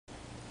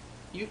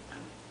You,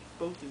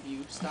 both of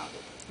you, stop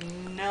it.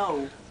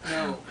 No,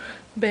 no,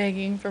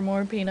 Begging for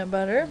more peanut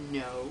butter.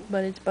 no.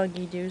 But it's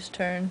Buggy Doo's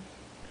turn.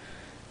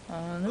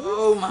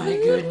 Oh my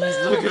goodness,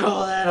 look at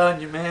all that on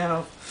your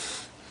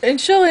mouth. And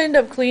she'll end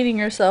up cleaning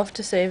herself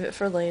to save it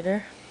for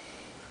later.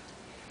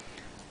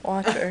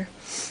 Watch her.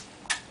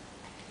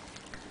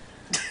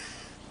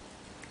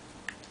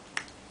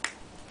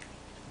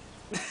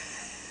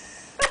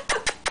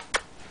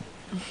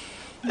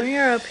 Bring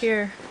her up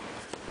here.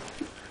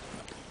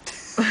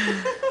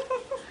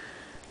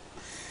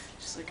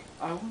 She's like,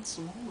 I want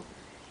some more.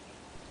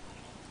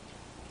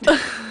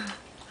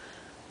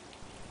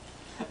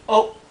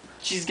 Oh,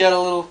 she's got a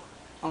little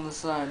on the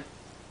side.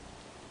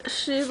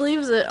 She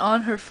leaves it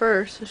on her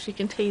first so she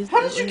can taste it.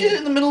 How did you get it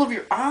in the middle of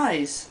your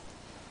eyes?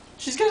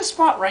 She's got a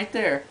spot right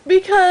there.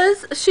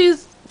 Because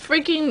she's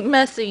freaking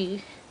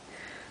messy.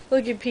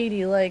 Look at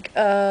Petey like,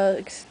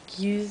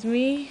 excuse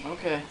me?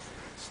 Okay.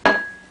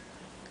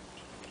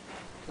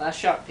 Last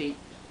shot, Pete.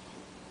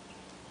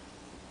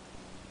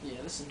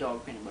 Yeah, this is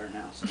dog peanut butter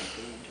now, so let's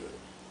get into it.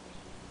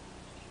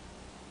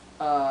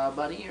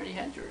 Buddy, you already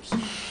had yours.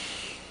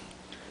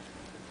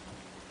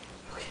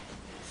 Okay.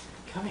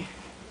 Come here.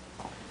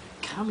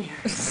 Come here.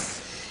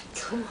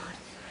 Come on.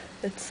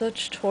 It's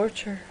such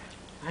torture.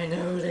 I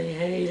know they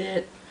hate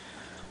it.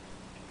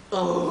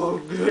 Oh,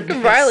 goodness.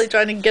 Riley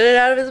trying to get it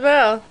out of his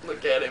mouth.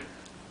 Look at him.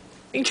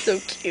 He's so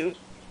cute.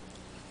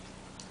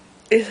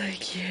 He's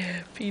like,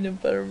 yeah,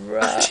 peanut butter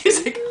rock.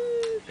 She's like,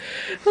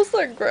 He'll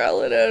start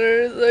growling at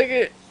her in a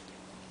second.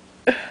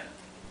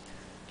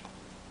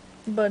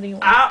 Buddy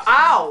wants. ow,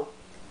 ow.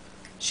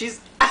 She's,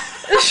 ow.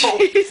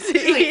 She's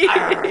like,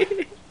 "Arr."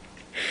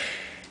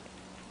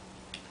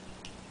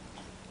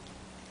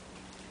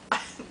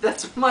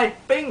 That's my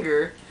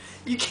finger.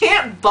 You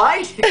can't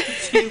bite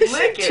it. You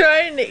lick it.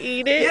 Trying to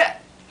eat it. Yeah.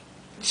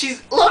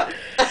 She's, look.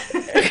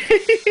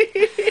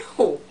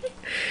 Ow.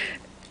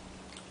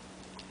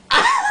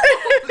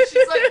 Ow.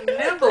 She's like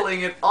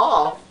nibbling it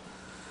off.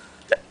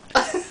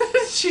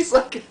 She's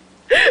like,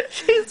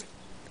 She's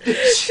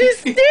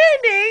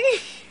standing.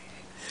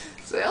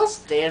 Say, I'll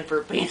stand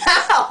for pain.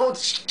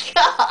 Ouch.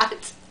 God.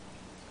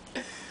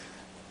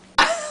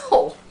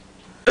 Ow.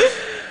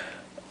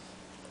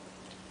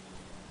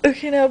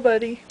 Okay, now,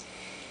 Buddy.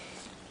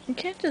 You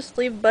can't just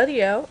leave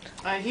Buddy out.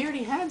 He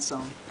already had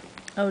some.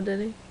 Oh, did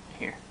he?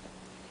 Here.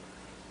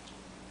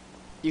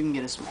 You can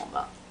get a small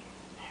amount.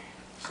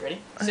 Ready?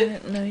 I Sit.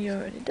 didn't know you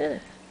already did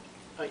it.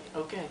 Oh,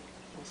 okay.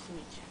 Nice to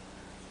meet you.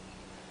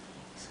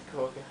 It's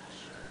like, oh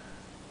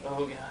gosh.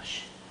 Oh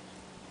gosh.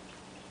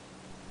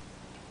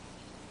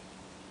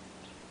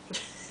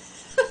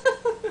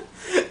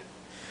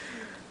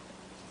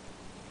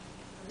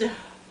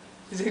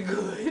 Is it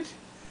good?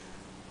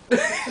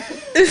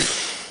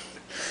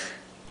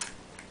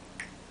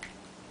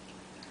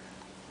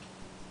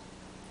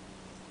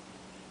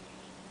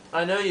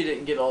 I know you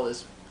didn't get all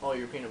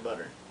your peanut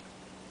butter.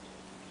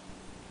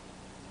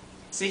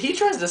 See, he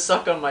tries to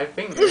suck on my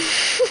finger.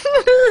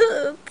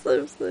 That's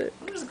so sick.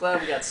 I'm just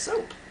glad we got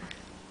soap.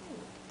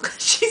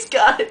 She's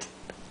got it.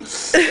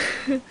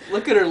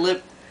 Look at her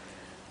lip.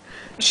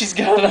 She's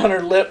got it on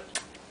her lip.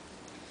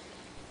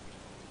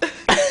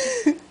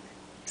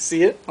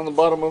 See it? On the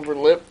bottom of her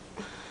lip?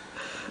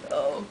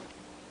 Oh,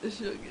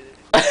 she'll get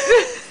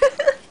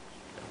it.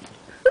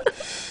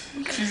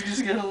 She's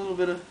just got a little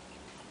bit of...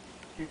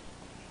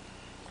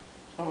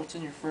 Oh, it's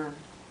in your fur.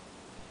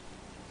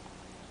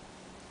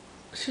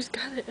 She's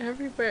got it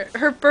everywhere.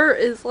 Her fur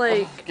is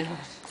like Oh, God.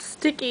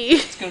 sticky.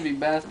 It's gonna be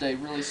bath day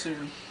really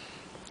soon.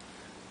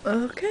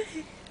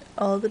 Okay.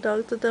 All the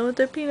dogs are done with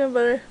their peanut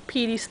butter.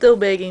 Petey's still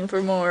begging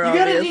for more, You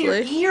got it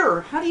obviously. in your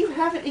ear! How do you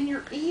have it in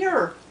your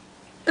ear?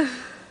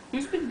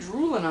 Who's been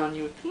drooling on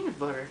you with peanut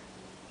butter?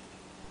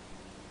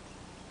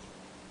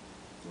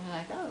 You're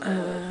like, oh,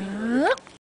 peanut butter.